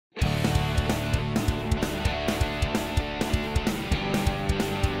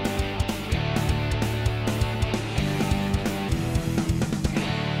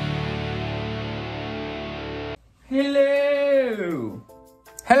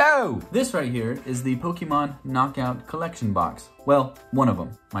Hello! This right here is the Pokemon Knockout Collection box. Well, one of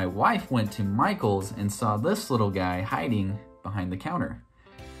them. My wife went to Michael's and saw this little guy hiding behind the counter.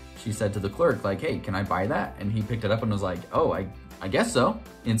 She said to the clerk, like, hey, can I buy that? And he picked it up and was like, oh, I guess so.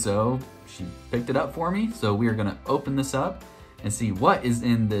 And so she picked it up for me. So we are gonna open this up and see what is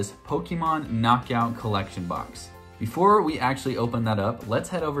in this Pokemon Knockout Collection box. Before we actually open that up, let's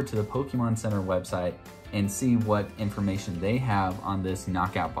head over to the Pokemon Center website and see what information they have on this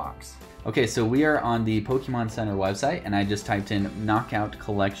Knockout box. Okay, so we are on the Pokemon Center website and I just typed in Knockout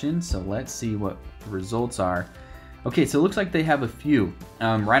Collection. So let's see what the results are. Okay, so it looks like they have a few.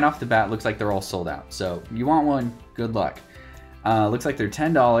 Right off the bat, looks like they're all sold out. So you want one, good luck. Looks like they're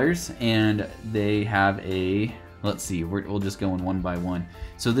 $10 and they have a, let's see, we'll just go in one by one.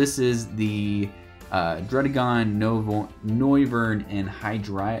 So this is the Druddigon, Noivern, and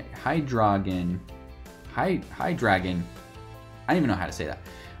Hydreigon, I don't even know how to say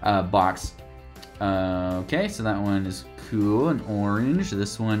that, box. Okay, so that one is cool and orange.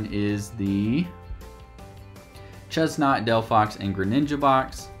 This one is the Chestnut, Delphox, and Greninja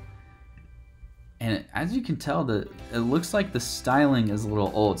box. And as you can tell, it looks like the styling is a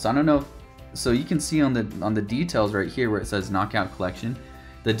little old. So I don't know, so you can see on the details right here where it says Knockout Collection,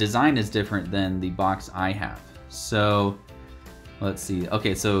 the design is different than the box I have. So let's see.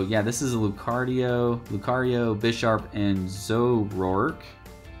 Okay, so yeah, this is a Lucario, Bisharp, and Zoroark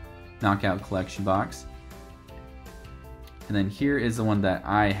Knockout Collection box. And then here is the one that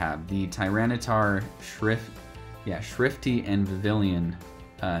I have, the Tyranitar, Shrifty, and Vivillon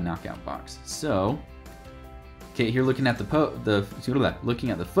Knockout box. So, okay, here looking at looking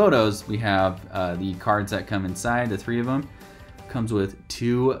at the photos, we have the cards that come inside. The 3 of them comes with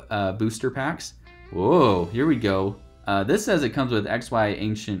 2 booster packs. Whoa, here we go. This says it comes with XY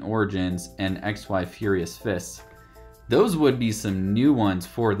Ancient Origins and XY Furious Fists. Those would be some new ones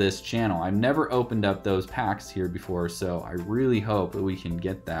for this channel. I've never opened up those packs here before, so I really hope that we can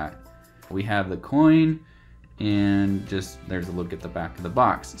get that. We have the coin, and just there's a look at the back of the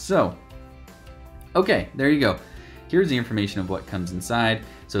box. So, okay, there you go. Here's the information of what comes inside.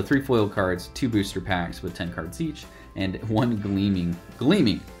 So 3 foil cards, 2 booster packs with 10 cards each, and 1 gleaming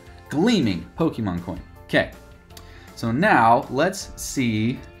Pokemon coin. Okay. So now let's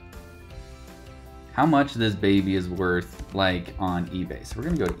see how much this baby is worth, like on eBay. So we're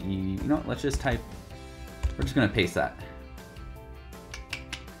gonna go to you know what, let's just type, we're just gonna paste that.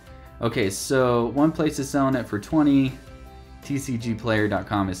 Okay, so one place is selling it for 20,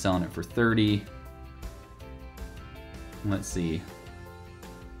 tcgplayer.com is selling it for 30. Let's see.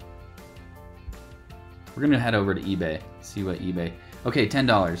 We're gonna head over to eBay, see what eBay, okay,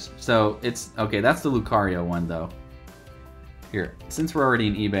 $10. So it's, okay, that's the Lucario one though. Here, since we're already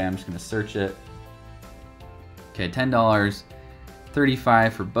in eBay, I'm just gonna search it. Okay, $10,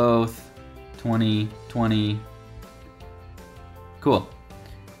 35 for both, 20, 20. Cool.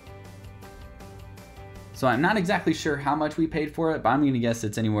 So I'm not exactly sure how much we paid for it, but I'm gonna guess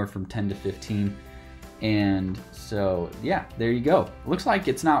it's anywhere from 10 to 15. And so, yeah, there you go. Looks like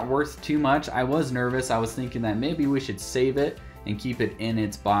it's not worth too much. I was nervous. I was thinking that maybe we should save it and keep it in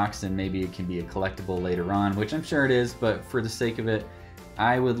its box and maybe it can be a collectible later on, which I'm sure it is, but for the sake of it,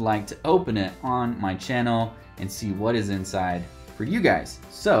 I would like to open it on my channel and see what is inside for you guys.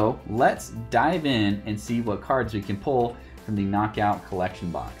 So let's dive in and see what cards we can pull from the Knockout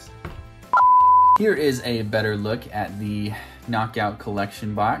Collection box. Here is a better look at the Knockout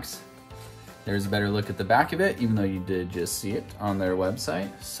Collection box. There's a better look at the back of it, even though you did just see it on their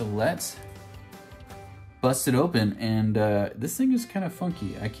website. So let's bust it open, and this thing is kind of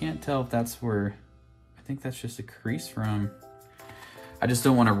funky. I can't tell if that's where, I think that's just a crease from, I just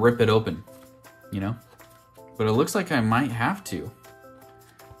don't want to rip it open, you know? But it looks like I might have to.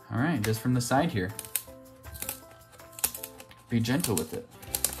 All right, just from the side here. Be gentle with it.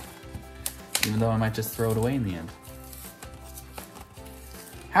 Even though I might just throw it away in the end.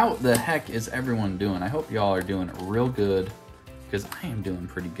 How the heck is everyone doing? I hope y'all are doing real good, because I am doing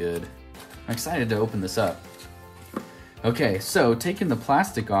pretty good. I'm excited to open this up. Okay, so taking the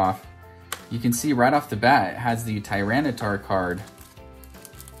plastic off, you can see right off the bat, it has the Tyranitar card.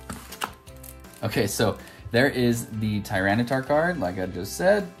 Okay, so there is the Tyranitar card, like I just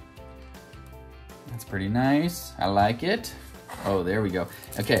said. That's pretty nice, I like it. Oh, there we go.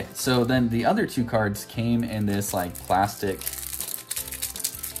 Okay, so then the other 2 cards came in this like plastic,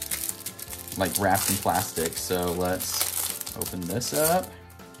 like wrapped in plastic. So let's open this up.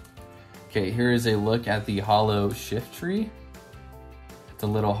 Okay, here is a look at the Holo Shiftry. It's a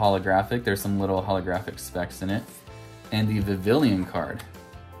little holographic. There's some little holographic specs in it. And the Vivillon card.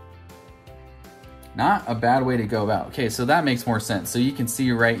 Not a bad way to go about. Okay, so that makes more sense. So you can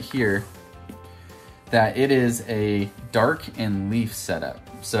see right here that it is a dark and leaf setup.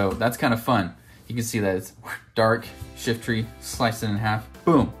 So that's kind of fun. You can see that it's dark, shift tree, slice it in half,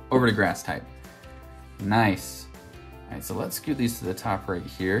 boom, over to grass type. Nice. All right, so let's scoot these to the top right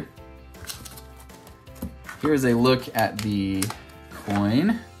here. Here's a look at the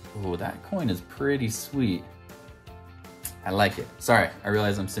coin. Oh, that coin is pretty sweet. I like it. Sorry, I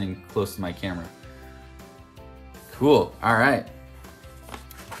realize I'm sitting close to my camera. Cool, all right.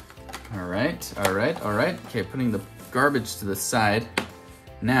 All right, all right, all right. Okay, putting the garbage to the side.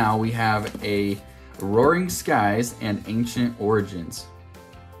 Now we have a Roaring Skies and Ancient Origins.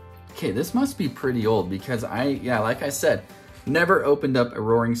 Okay, this must be pretty old because like I said, never opened up a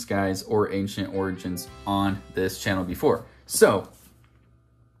Roaring Skies or Ancient Origins on this channel before. So,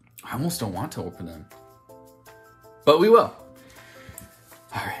 I almost don't want to open them, but we will.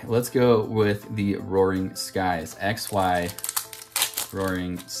 All right, let's go with the Roaring Skies. XY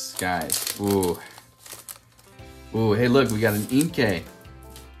Roaring Skies. Ooh. Ooh, hey look, we got an Inkay.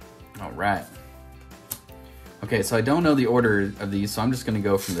 All right. Okay, so I don't know the order of these, so I'm just gonna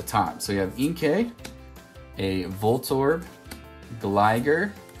go from the top. So you have Inkay, a Voltorb,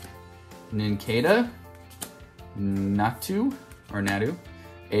 Gligar, Nincada, Natu,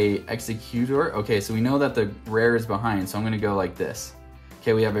 a Executor. Okay, so we know that the rare is behind, so I'm gonna go like this.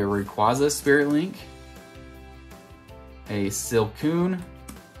 Okay, we have a Rayquaza Spirit Link, a Silcoon,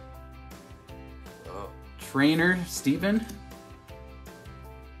 Trainer Steven,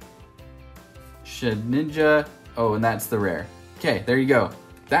 Shedinja. Oh, and that's the rare. Okay, there you go.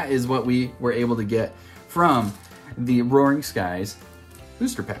 That is what we were able to get from the Roaring Skies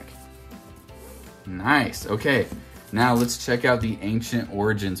booster pack. Nice. Okay, now let's check out the Ancient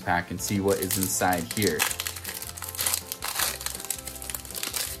Origins pack and see what is inside here.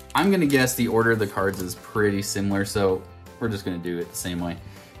 I'm gonna guess the order of the cards is pretty similar, so we're just gonna do it the same way.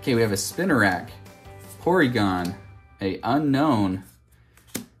 Okay, we have a Spinarak, Porygon, a Unknown,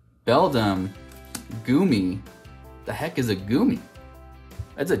 Beldum, Goomy. The heck is a Goomy?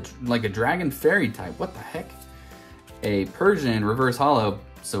 That's like a Dragon Fairy type. What the heck? A Persian Reverse Holo.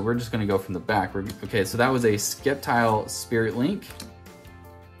 So we're just gonna go from the back. Okay, so that was a Sceptile Spirit Link,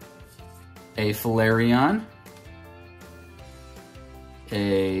 a Flareon,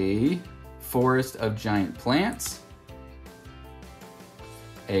 a Forest of Giant Plants,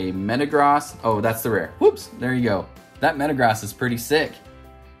 a Metagross. Oh, that's the rare. Whoops, there you go. That Metagross is pretty sick.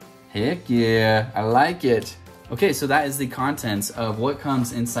 Heck yeah, I like it. Okay, so that is the contents of what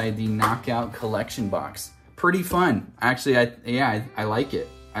comes inside the Knockout Collection box. Pretty fun. Actually, I like it.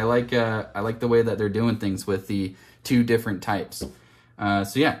 I like the way that they're doing things with the two different types.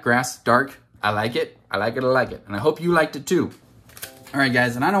 So yeah, grass, dark, I like it. I like it, I like it. And I hope you liked it too. All right,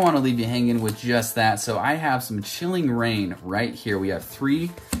 guys, and I don't want to leave you hanging with just that, so I have some Chilling Reign right here. We have 3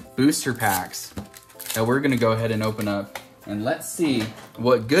 booster packs that we're gonna go ahead and open up, and let's see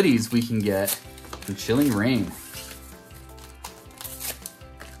what goodies we can get from Chilling Reign.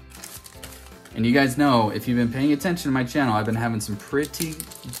 And you guys know, if you've been paying attention to my channel, I've been having some pretty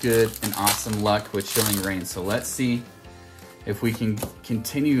good and awesome luck with Chilling Reign, so let's see if we can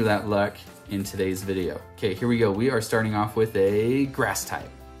continue that luck in today's video. Okay, here we go. We are starting off with a grass type.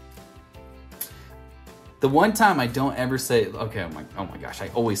 The one time I don't ever say, okay, oh my gosh, I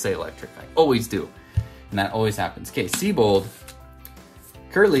always say electric. I always do. And that always happens. Okay, Seabold,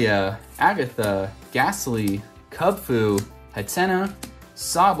 Kirlia, Agatha, Ghastly, Cubfu, Hatena,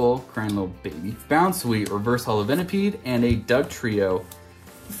 Sobble, crying little baby, Bounsweet, Reverse Holo Venipede, and a Dugtrio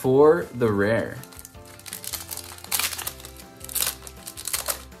for the rare.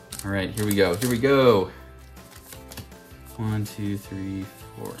 All right, here we go. Here we go. 1, 2, 3,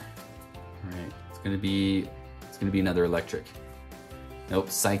 4. All right, it's gonna be another electric.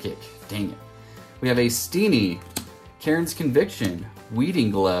 Nope, psychic. Dang it. We have a Steenie, Karen's Conviction, Weeding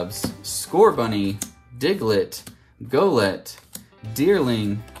Gloves, Scorbunny, Diglett, Golett,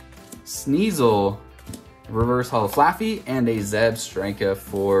 Deerling, Sneasel, Reverse Holo Flaffy, and a Zebstrika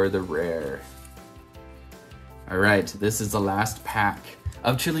for the rare. All right, this is the last pack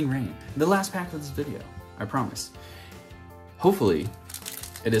of Chilling Reign. The last pack of this video, I promise. Hopefully,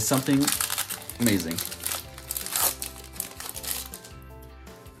 it is something amazing.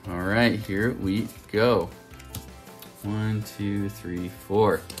 All right, here we go. 1, 2, 3,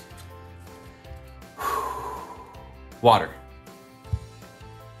 4. Water.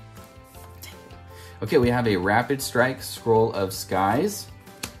 Okay, we have a Rapid Strike, Scroll of Skies,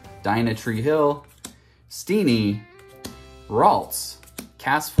 Dynatree Hill, Steenie, Ralts,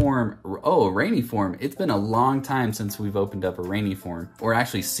 Cast Form, oh, a Rainy Form. It's been a long time since we've opened up a Rainy Form, or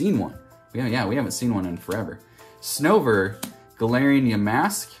actually seen one. Yeah, we haven't seen one in forever. Snover, Galarian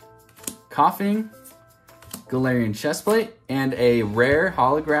Yamask, Coughing, Galarian Chestplate, and a rare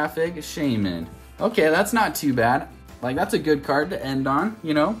holographic Shaman. Okay, that's not too bad. Like, that's a good card to end on,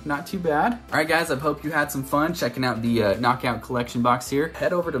 you know, not too bad. All right, guys, I hope you had some fun checking out the Knockout collection box here.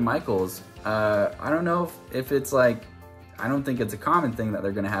 Head over to Michael's. I don't know if it's like, I don't think it's a common thing that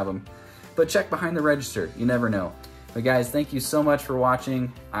they're gonna have them, but check behind the register, you never know. But guys, thank you so much for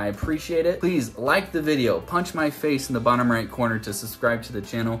watching. I appreciate it. Please like the video, punch my face in the bottom right corner to subscribe to the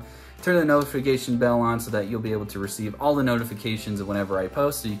channel. Turn the notification bell on so that you'll be able to receive all the notifications of whenever I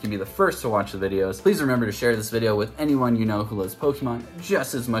post so you can be the first to watch the videos. Please remember to share this video with anyone you know who loves Pokemon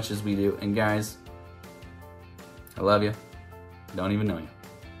just as much as we do. And guys, I love you. I don't even know you.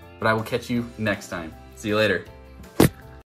 But I will catch you next time. See you later.